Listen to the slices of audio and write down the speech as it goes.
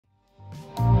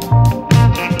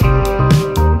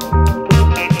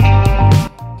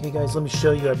Hey guys, let me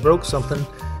show you. I broke something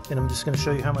and I'm just going to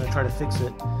show you how I'm going to try to fix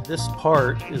it. This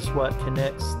part is what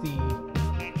connects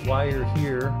the wire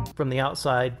here from the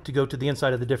outside to go to the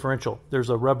inside of the differential. There's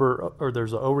a rubber, or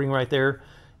there's an O-ring right there,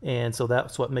 and so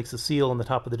that's what makes the seal on the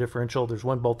top of the differential. There's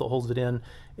one bolt that holds it in,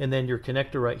 and then your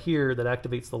connector right here that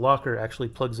activates the locker actually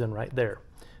plugs in right there.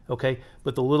 Okay,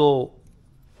 but the little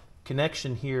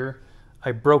connection here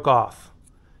I broke off.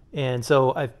 And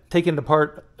so I've taken it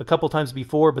apart a couple times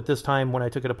before, but this time when I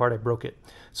took it apart, I broke it.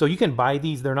 So you can buy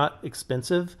these. They're not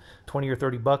expensive, 20 or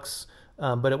 30 bucks,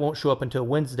 but it won't show up until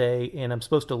Wednesday, and I'm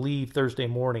supposed to leave Thursday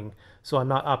morning. So I'm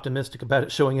not optimistic about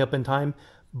it showing up in time,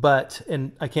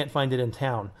 and I can't find it in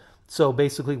town. So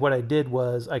basically what I did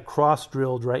was I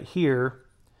cross-drilled right here,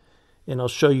 and I'll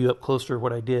show you up closer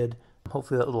what I did.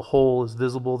 Hopefully that little hole is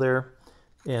visible there.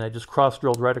 And I just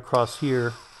cross-drilled right across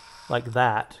here like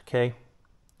that, okay?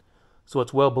 So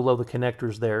it's well below the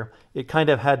connectors there. It kind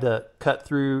of had to cut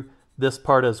through this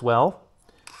part as well.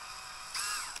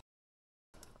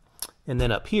 And then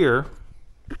up here,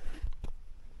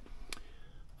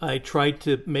 I tried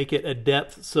to make it a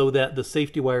depth so that the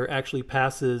safety wire actually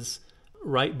passes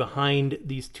right behind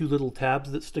these two little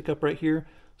tabs that stick up right here.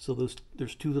 So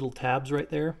there's two little tabs right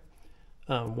there.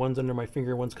 One's under my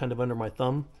finger, one's kind of under my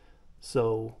thumb.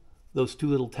 So those two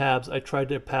little tabs, I tried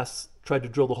to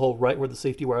drill the hole right where the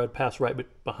safety wire would pass right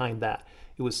behind that.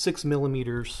 It was 6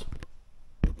 millimeters.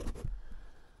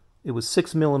 It was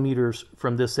 6 millimeters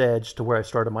from this edge to where I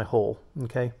started my hole.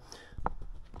 Okay.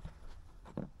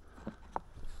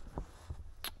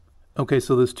 Okay,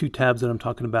 so those two tabs that I'm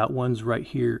talking about, one's right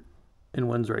here and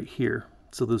one's right here.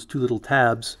 So those two little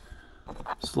tabs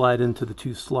slide into the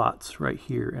two slots right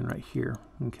here and right here.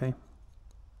 Okay.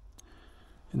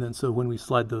 And then so when we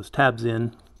slide those tabs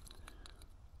in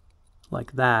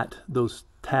like that, those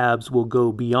tabs will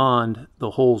go beyond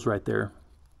the holes right there.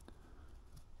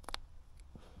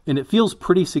 And it feels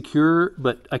pretty secure,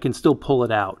 but I can still pull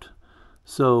it out.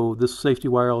 So this safety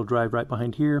wire will drive right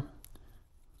behind here.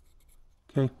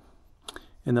 Okay.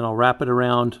 And then I'll wrap it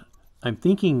around, I'm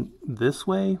thinking this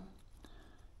way,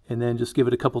 and then just give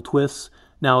it a couple twists.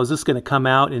 Now, is this going to come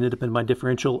out and end up in my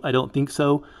differential? I don't think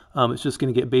so. It's just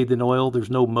going to get bathed in oil. There's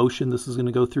no motion this is going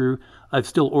to go through. I've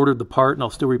still ordered the part, and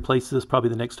I'll still replace this probably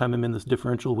the next time I'm in this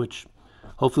differential, which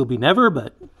hopefully will be never,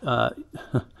 but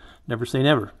never say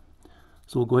never.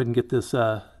 So we'll go ahead and get this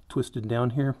twisted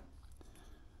down here.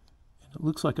 And it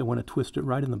looks like I want to twist it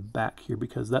right in the back here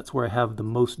because that's where I have the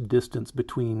most distance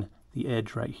between the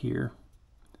edge right here,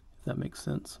 if that makes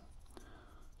sense.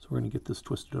 So we're going to get this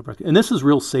twisted over. And this is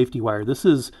real safety wire. This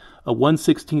is a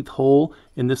 1/16 hole,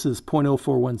 and this is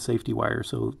 0.041 safety wire.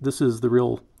 So this is the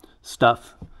real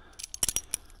stuff.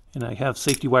 And I have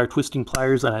safety wire twisting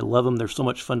pliers, and I love them. They're so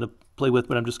much fun to play with,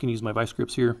 but I'm just going to use my vice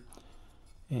grips here.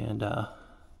 And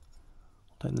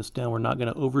tighten this down. We're not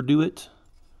going to overdo it.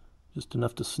 Just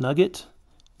enough to snug it.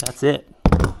 That's it.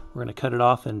 We're going to cut it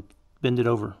off and bend it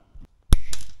over.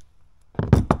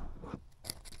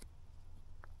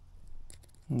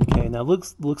 Okay, now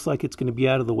looks like it's going to be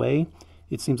out of the way.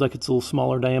 It seems like it's a little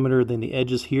smaller diameter than the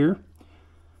edges here.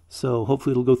 So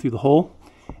hopefully it'll go through the hole.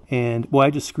 And boy, I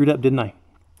just screwed up, didn't I?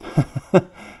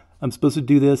 I'm supposed to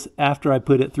do this after I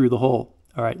put it through the hole.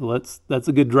 All right, well, that's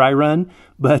a good dry run,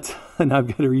 but now I've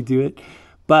got to redo it.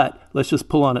 But let's just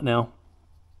pull on it now,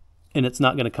 and it's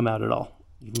not going to come out at all.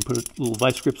 You can put little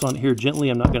vice grips on it here gently.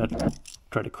 I'm not going to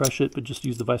try to crush it, but just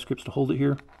use the vice grips to hold it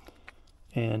here.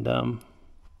 And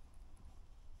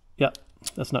yeah,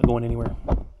 that's not going anywhere.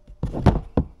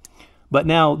 But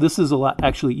now this is a lot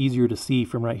actually easier to see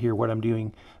from right here what I'm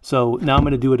doing. So now I'm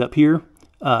going to do it up here.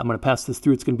 I'm going to pass this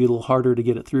through. It's going to be a little harder to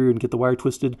get it through and get the wire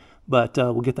twisted, but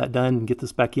we'll get that done and get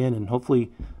this back in, and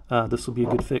hopefully this will be a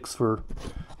good fix for,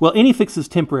 well, any fix is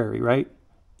temporary, right?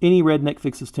 Any redneck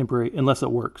fix is temporary unless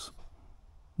it works.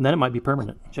 And then it might be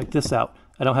permanent. Check this out.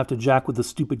 I don't have to jack with the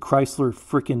stupid Chrysler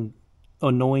freaking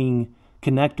annoying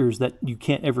connectors that you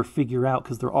can't ever figure out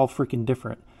because they're all freaking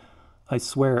different. I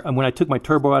swear. And when I took my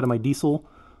turbo out of my diesel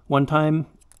one time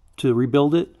to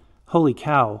rebuild it, holy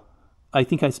cow, I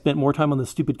think I spent more time on the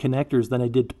stupid connectors than I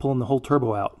did pulling the whole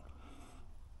turbo out.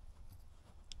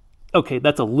 Okay,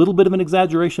 that's a little bit of an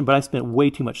exaggeration, but I spent way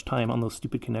too much time on those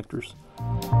stupid connectors.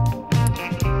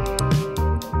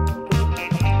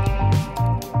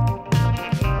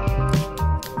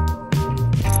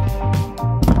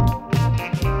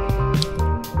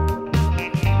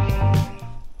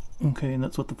 Okay, and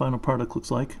that's what the final product looks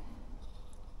like.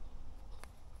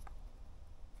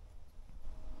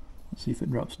 Let's see if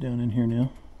it drops down in here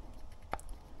now.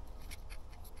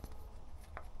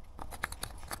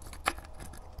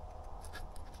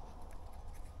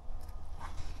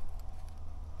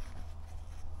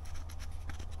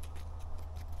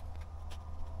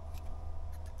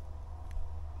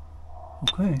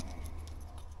 Okay.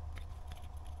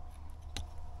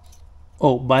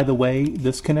 Oh, by the way,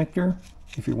 this connector,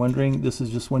 if you're wondering, this is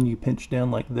just when you pinch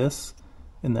down like this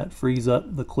and that frees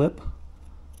up the clip.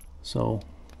 So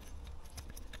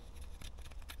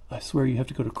I swear you have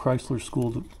to go to Chrysler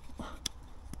school to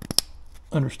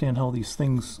understand how these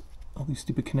things, all these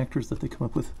stupid connectors that they come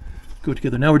up with, go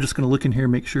together. Now we're just going to look in here,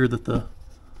 make sure that the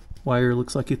wire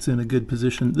looks like it's in a good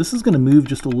position. This is going to move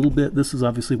just a little bit. This is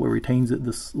obviously what retains it.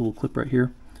 This little clip right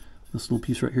here, this little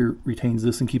piece right here retains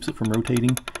this and keeps it from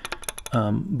rotating.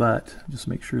 But just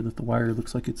make sure that the wire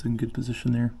looks like it's in good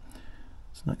position there.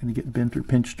 It's not going to get bent or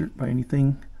pinched by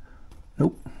anything.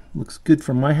 Nope, looks good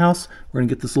from my house. We're going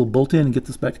to get this little bolt in and get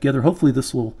this back together. Hopefully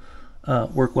this will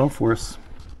work well for us.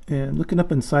 And looking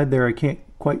up inside there, I can't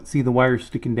quite see the wire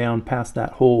sticking down past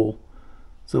that hole.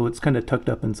 So it's kind of tucked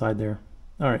up inside there.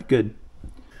 All right, good.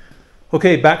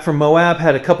 Okay, back from Moab,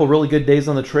 had a couple really good days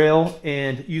on the trail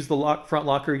and used the front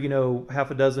locker, you know, half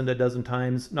a dozen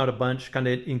times, not a bunch, kind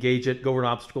of engage it, go over an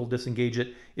obstacle, disengage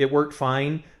it. It worked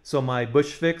fine. So my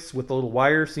bush fix with the little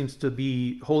wire seems to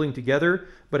be holding together,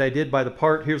 but I did buy the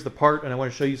part. Here's the part, and I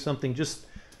want to show you something just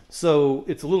so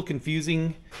it's a little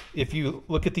confusing. If you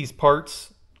look at these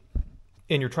parts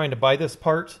and you're trying to buy this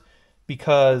part,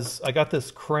 because I got this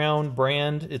Crown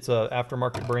brand, it's a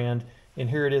aftermarket brand, and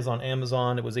here it is on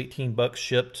Amazon. It was 18 bucks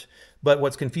shipped. But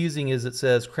what's confusing is it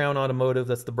says Crown Automotive,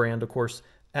 that's the brand, of course,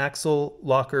 axle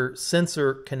locker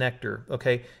sensor connector,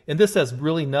 okay? And this has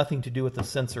really nothing to do with the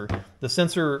sensor. The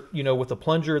sensor, you know, with the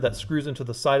plunger that screws into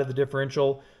the side of the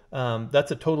differential,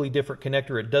 that's a totally different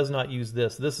connector. It does not use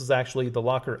this. This is actually the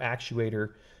locker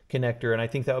actuator connector, and I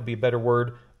think that would be a better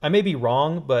word. I may be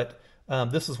wrong, but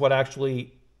this is what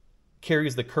actually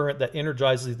carries the current that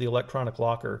energizes the electronic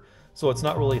locker. So it's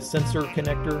not really a sensor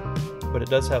connector, but it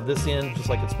does have this end just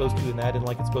like it's supposed to and that end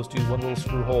like it's supposed to, one little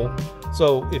screw hole.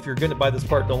 So if you're going to buy this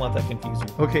part, don't let that confuse you.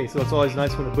 Okay, so it's always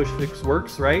nice when a bush fix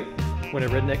works, right? When a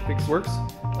redneck fix works.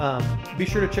 Be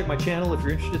sure to check my channel if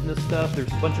you're interested in this stuff. There's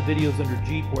a bunch of videos under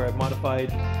Jeep where I've modified,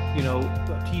 you know,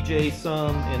 TJ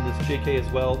some and this JK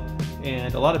as well.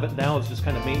 And a lot of it now is just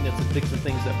kind of maintenance and fixing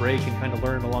things that break and kind of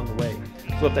learn along the way.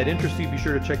 So if that interests you, be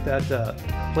sure to check that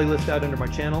playlist out under my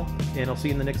channel, and I'll see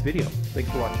you in the next video. Thanks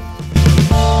for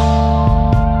watching.